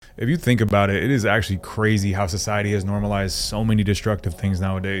If you think about it, it is actually crazy how society has normalized so many destructive things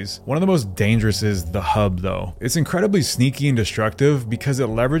nowadays. One of the most dangerous is the hub, though. It's incredibly sneaky and destructive because it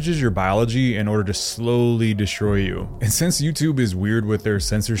leverages your biology in order to slowly destroy you. And since YouTube is weird with their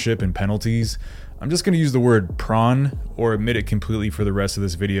censorship and penalties, I'm just going to use the word prawn or omit it completely for the rest of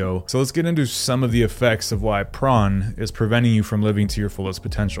this video. So let's get into some of the effects of why prawn is preventing you from living to your fullest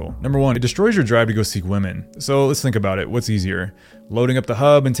potential. Number one, it destroys your drive to go seek women. So let's think about it. What's easier? Loading up the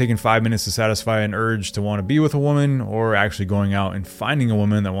hub and taking 5 minutes to satisfy an urge to want to be with a woman, or actually going out and finding a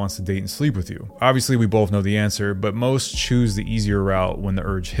woman that wants to date and sleep with you? Obviously, we both know the answer, but most choose the easier route when the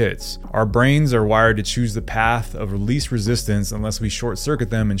urge hits. Our brains are wired to choose the path of least resistance unless we short circuit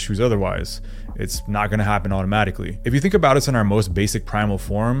them and choose otherwise. It's not going to happen automatically. If you think about us in our most basic primal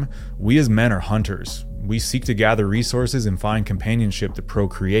form, we as men are hunters. We seek to gather resources and find companionship to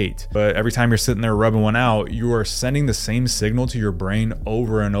procreate. But every time you're sitting there rubbing one out, you are sending the same signal to your brain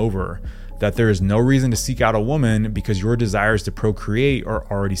over and over that there is no reason to seek out a woman because your desires to procreate are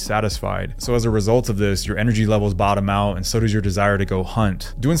already satisfied. So as a result of this, your energy levels bottom out, and so does your desire to go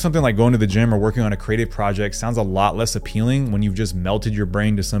hunt. Doing something like going to the gym or working on a creative project sounds a lot less appealing when you've just melted your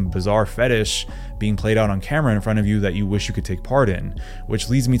brain to some bizarre fetish being played out on camera in front of you that you wish you could take part in. Which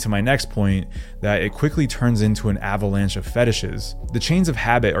leads me to my next point, that it quickly turns into an avalanche of fetishes. The chains of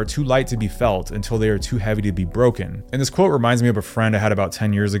habit are too light to be felt until they are too heavy to be broken. And this quote reminds me of a friend I had about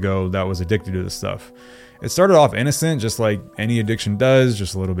 10 years ago that was addicted to this stuff. It started off innocent, just like any addiction does,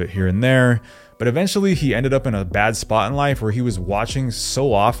 just a little bit here and there. But eventually he ended up in a bad spot in life where he was watching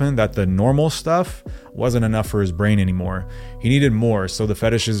so often that the normal stuff wasn't enough for his brain anymore. He needed more, so the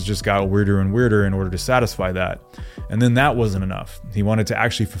fetishes just got weirder and weirder in order to satisfy that. And then that wasn't enough. He wanted to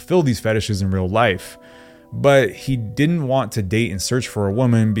actually fulfill these fetishes in real life. But he didn't want to date and search for a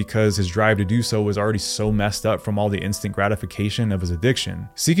woman because his drive to do so was already so messed up from all the instant gratification of his addiction.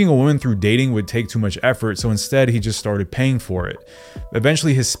 Seeking a woman through dating would take too much effort, so instead he just started paying for it.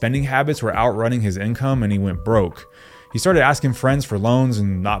 Eventually his spending habits were outrunning his income and he went broke. He started asking friends for loans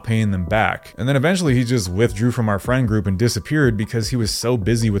and not paying them back. And then eventually he just withdrew from our friend group and disappeared because he was so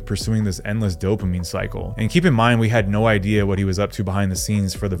busy with pursuing this endless dopamine cycle. And keep in mind, we had no idea what he was up to behind the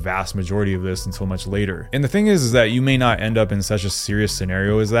scenes for the vast majority of this until much later. And the thing is that you may not end up in such a serious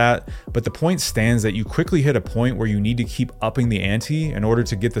scenario as that, but the point stands that you quickly hit a point where you need to keep upping the ante in order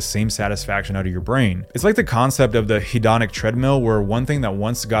to get the same satisfaction out of your brain. It's like the concept of the hedonic treadmill, where one thing that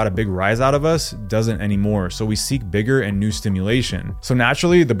once got a big rise out of us doesn't anymore. So we seek bigger and new stimulation. So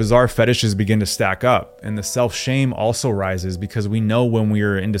naturally, the bizarre fetishes begin to stack up, and the self-shame also rises because we know when we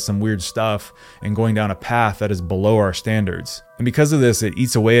are into some weird stuff and going down a path that is below our standards. And because of this, it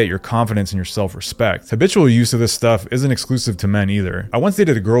eats away at your confidence and your self-respect. Habitual use of this stuff isn't exclusive to men either. I once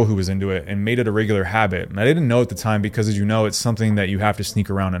dated a girl who was into it and made it a regular habit. And I didn't know at the time because, as you know, it's something that you have to sneak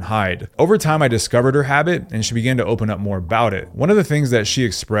around and hide. Over time, I discovered her habit and she began to open up more about it. One of the things that she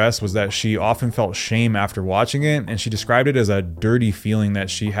expressed was that she often felt shame after watching it, and she described it as a dirty feeling that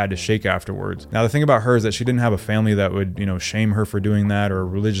she had to shake afterwards. Now, the thing about her is that she didn't have a family that would, shame her for doing that, or a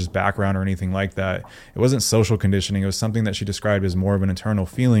religious background or anything like that. It wasn't social conditioning. It was something that she described as more of an internal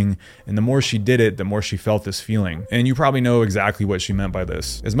feeling, and the more she did it, the more she felt this feeling. And you probably know exactly what she meant by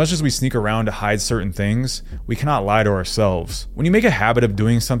this. As much as we sneak around to hide certain things, we cannot lie to ourselves. When you make a habit of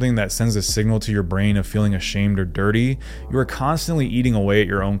doing something that sends a signal to your brain of feeling ashamed or dirty, you are constantly eating away at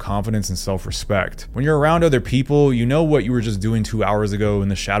your own confidence and self-respect. When you're around other people, you know what you were just doing 2 hours ago in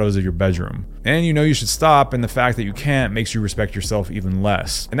the shadows of your bedroom. And you know you should stop, and the fact that you can't makes you respect yourself even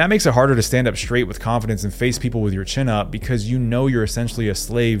less. And that makes it harder to stand up straight with confidence and face people with your chin up because you know you're essentially a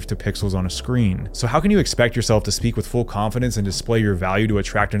slave to pixels on a screen. So how can you expect yourself to speak with full confidence and display your value to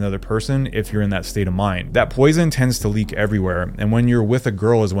attract another person if you're in that state of mind? That poison tends to leak everywhere, and when you're with a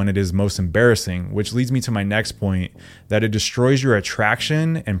girl is when it is most embarrassing, which leads me to my next point, that it destroys your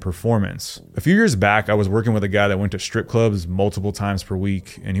attraction and performance. A few years back, I was working with a guy that went to strip clubs multiple times per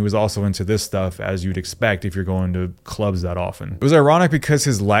week, and he was also into this stuff, as you'd expect if you're going to clubs that often. It was ironic because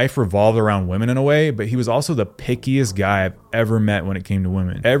his life revolved around women in a way, but he was also the pickiest guy I've ever met when it came to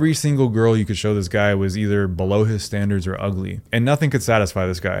women. Every single girl you could show this guy was either below his standards or ugly, and nothing could satisfy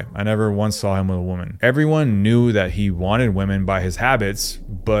this guy. I never once saw him with a woman. Everyone knew that he wanted women by his habits,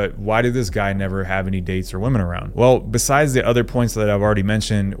 but why did this guy never have any dates or women around? Well, besides the other points that I've already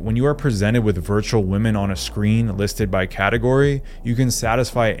mentioned, when you are presented with virtual women on a screen listed by category, you can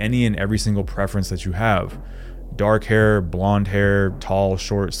satisfy any and every single preference that you have. Dark hair, blonde hair, tall,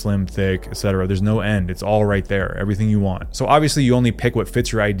 short, slim, thick, etc. There's no end. It's all right there. Everything you want. So obviously you only pick what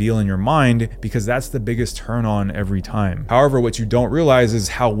fits your ideal in your mind because that's the biggest turn on every time. However, what you don't realize is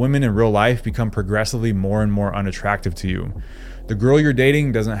how women in real life become progressively more and more unattractive to you. The girl you're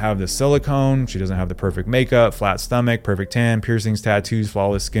dating doesn't have the silicone, she doesn't have the perfect makeup, flat stomach, perfect tan, piercings, tattoos,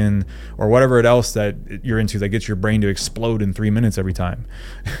 flawless skin, or whatever else that you're into that gets your brain to explode in 3 minutes every time.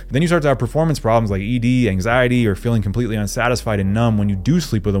 Then you start to have performance problems like ED, anxiety, or feeling completely unsatisfied and numb when you do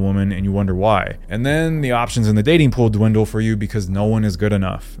sleep with a woman and you wonder why. And then the options in the dating pool dwindle for you because no one is good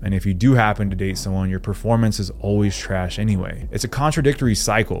enough. And if you do happen to date someone, your performance is always trash anyway. It's a contradictory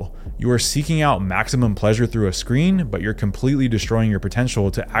cycle. You are seeking out maximum pleasure through a screen, but you're completely destroying your potential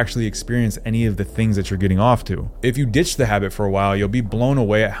to actually experience any of the things that you're getting off to. If you ditch the habit for a while, you'll be blown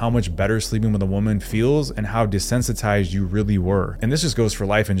away at how much better sleeping with a woman feels and how desensitized you really were. And this just goes for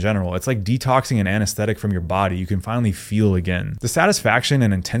life in general. It's like detoxing an anesthetic from your body. You can finally feel again. The satisfaction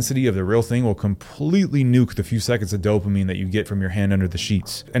and intensity of the real thing will completely nuke the few seconds of dopamine that you get from your hand under the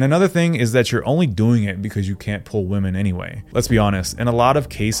sheets. And another thing is that you're only doing it because you can't pull women anyway. Let's be honest, in a lot of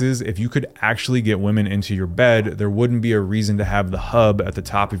cases, if you could actually get women into your bed, there wouldn't be a reason to have the hub at the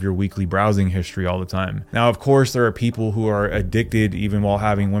top of your weekly browsing history all the time. Now, of course, there are people who are addicted even while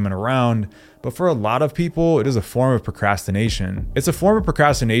having women around, but for a lot of people, it is a form of procrastination. It's a form of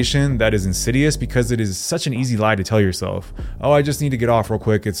procrastination that is insidious because it is such an easy lie to tell yourself. Oh, I just need to get off real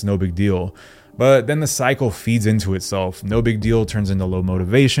quick, it's no big deal. But then the cycle feeds into itself. No big deal turns into low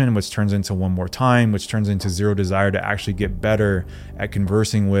motivation, which turns into one more time, which turns into zero desire to actually get better at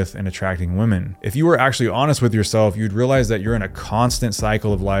conversing with and attracting women. If you were actually honest with yourself, you'd realize that you're in a constant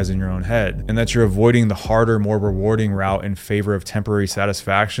cycle of lies in your own head, and that you're avoiding the harder, more rewarding route in favor of temporary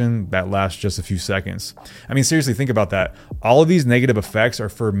satisfaction that lasts just a few seconds. I mean, seriously, think about that. All of these negative effects are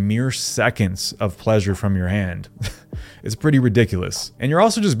for mere seconds of pleasure from your hand. It's pretty ridiculous. And you're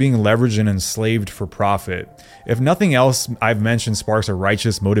also just being leveraged and enslaved for profit. If nothing else I've mentioned sparks a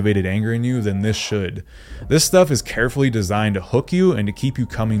righteous, motivated anger in you, then this should. This stuff is carefully designed to hook you and to keep you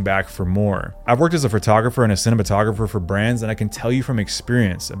coming back for more. I've worked as a photographer and a cinematographer for brands, and I can tell you from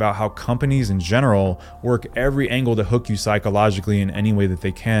experience about how companies in general work every angle to hook you psychologically in any way that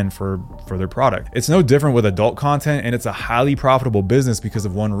they can for their product. It's no different with adult content, and it's a highly profitable business because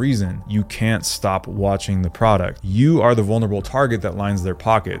of one reason: you can't stop watching the product. You are the vulnerable target that lines their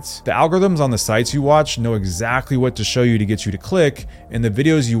pockets. The algorithms on the sites you watch know exactly what to show you to get you to click, and the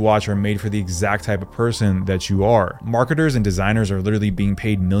videos you watch are made for the exact type of person that you are. Marketers and designers are literally being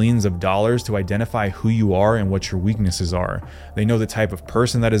paid millions of dollars to identify who you are and what your weaknesses are. They know the type of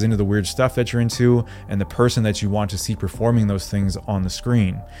person that is into the weird stuff that you're into and the person that you want to see performing those things on the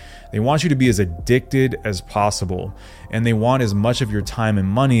screen. They want you to be as addicted as possible, and they want as much of your time and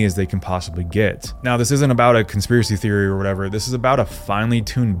money as they can possibly get. Now, this isn't about a conspiracy theory or whatever. This is about a finely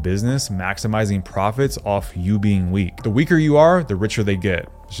tuned business maximizing profits off you being weak. The weaker you are, the richer they get.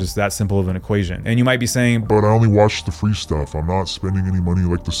 It's just that simple of an equation. And you might be saying, but I only watch the free stuff. I'm not spending any money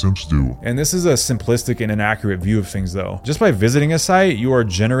like the Simps do. And this is a simplistic and inaccurate view of things though. Just by visiting a site, you are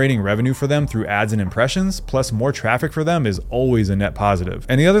generating revenue for them through ads and impressions, plus more traffic for them is always a net positive.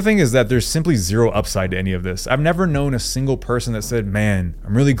 And the other thing is that there's simply zero upside to any of this. I've never known a single person that said, man,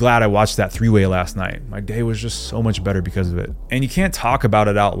 I'm really glad I watched that three-way last night. My day was just so much better because of it. And you can't talk about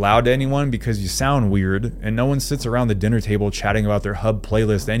it out loud to anyone because you sound weird, and no one sits around the dinner table chatting about their hub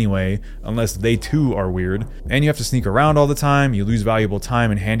playlist anyway, unless they too are weird. And you have to sneak around all the time, you lose valuable time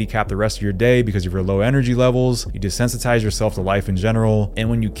and handicap the rest of your day because of your low energy levels, you desensitize yourself to life in general,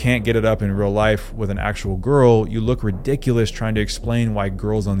 and when you can't get it up in real life with an actual girl, you look ridiculous trying to explain why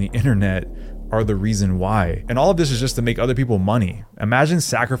girls on the internet are the reason why. And all of this is just to make other people money. Imagine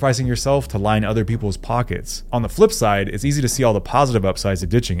sacrificing yourself to line other people's pockets. On the flip side, it's easy to see all the positive upsides of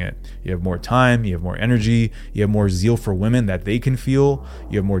ditching it. You have more time, you have more energy, you have more zeal for women that they can feel,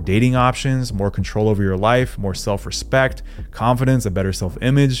 you have more dating options, more control over your life, more self-respect, confidence, a better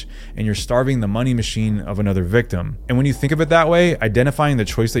self-image, and you're starving the money machine of another victim. And when you think of it that way, identifying the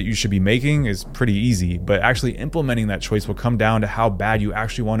choice that you should be making is pretty easy, but actually implementing that choice will come down to how bad you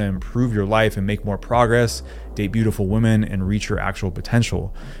actually want to improve your life and make more progress, date beautiful women, and reach your actual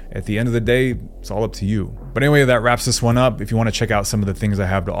potential. At the end of the day, it's all up to you. But anyway, that wraps this one up. If you want to check out some of the things I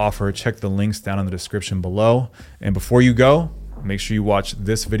have to offer, check the links down in the description below. And before you go, make sure you watch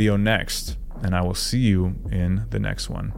this video next, and I will see you in the next one.